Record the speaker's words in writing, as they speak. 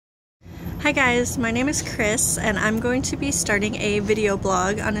Hi guys, my name is Kris and I'm going to be starting a video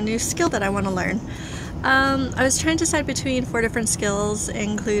blog on a new skill that I want to learn. I was trying to decide between 4 different skills,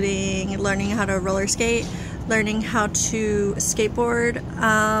 including learning how to roller skate, learning how to skateboard,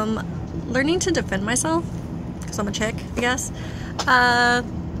 learning to defend myself, because I'm a chick, I guess,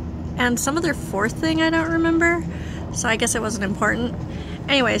 and some other fourth thing I don't remember, so I guess it wasn't important.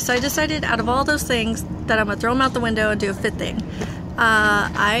 Anyway, so I decided out of all those things that I'm going to throw them out the window and do a fifth thing.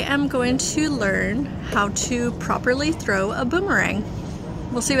 I am going to learn how to properly throw a boomerang.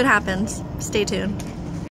 We'll see what happens. Stay tuned.